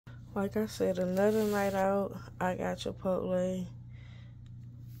Like I said, another night out. I got Chipotle.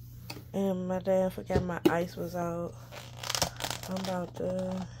 And my dad forgot my ice was out. I'm about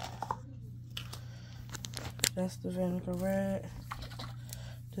to... That's the vinaigrette.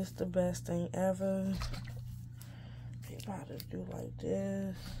 This is the best thing ever. You about to do like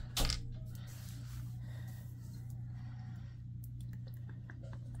this.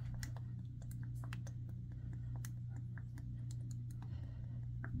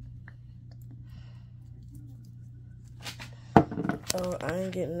 Oh, I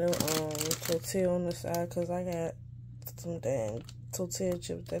ain't getting no tortilla on the side because I got some damn tortilla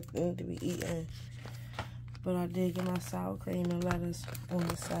chips that need to be eaten. But I did get my sour cream and lettuce on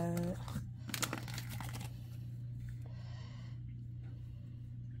the side.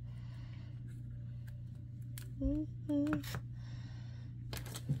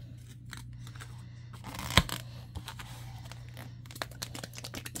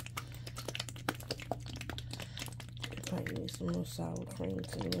 I need some more sour cream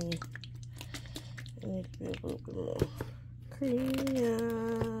to me. I need to be a little bit more cream. Yeah.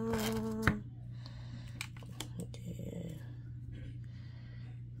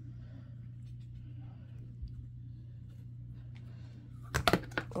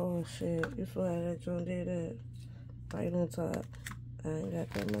 Oh shit, you saw how that John did that? Right on top. I ain't got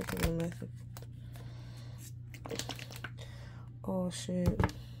that much of a message. Oh shit.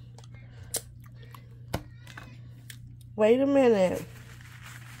 Wait a minute.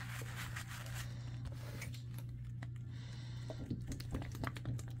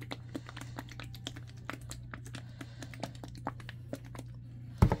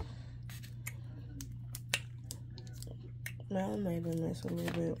 Now I made a mess a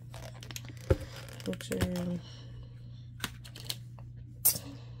little bit. Put your...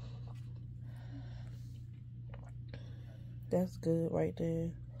 That's good right there.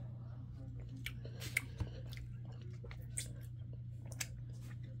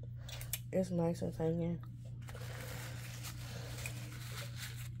 It's nice and tangy.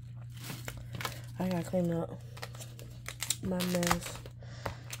 I gotta clean up my mess.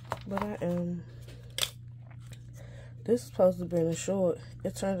 But I am. This is supposed to be a short.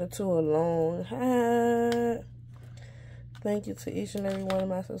 It turned into a long. Thank you to each and every one of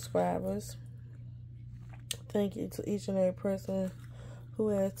my subscribers. Thank you to each and every person who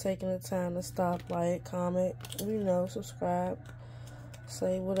has taken the time to stop, like, comment, subscribe,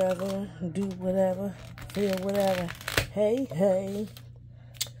 say whatever, do whatever, feel whatever. Hey.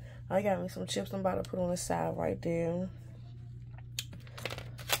 I got me some chips I'm about to put on the side right there.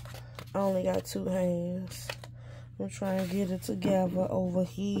 I only got 2 hands. I'm trying to get it together over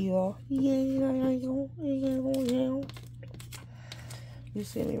here. Yeah. You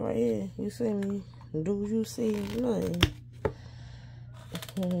see me right here? You see me? Do you see nothing?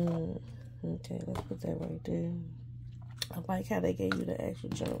 Okay, let's put that right there. I like how they gave you the extra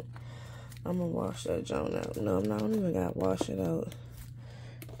junk. I'm gonna wash that junk out. No, I don't even gotta wash it out.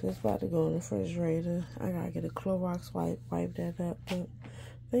 This about to go in the refrigerator. I gotta get a Clorox wipe that up. But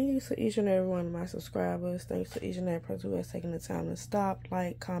thank you to each and every one of my subscribers. Thanks to each and every person who has taken the time to stop,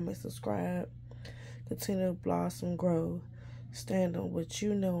 like, comment, subscribe. Continue to blossom, grow. Stand on what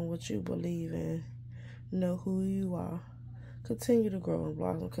you know and what you believe in. Know who you are. Continue to grow and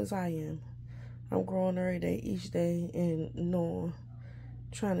blossom, because I am. I'm growing every day, each day, and knowing,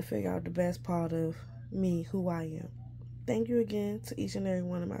 trying to figure out the best part of me, who I am. Thank you again to each and every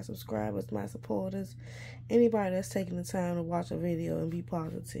one of my subscribers, my supporters, anybody that's taking the time to watch a video and be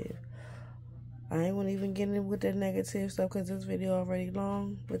positive. I ain't want to even get in with that negative stuff because this video already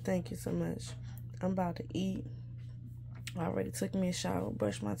long, but thank you so much. I'm about to eat. I already took me a shower,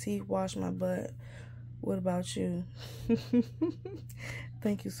 brushed my teeth, washed my butt. What about you?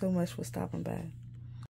 Thank you so much for stopping by.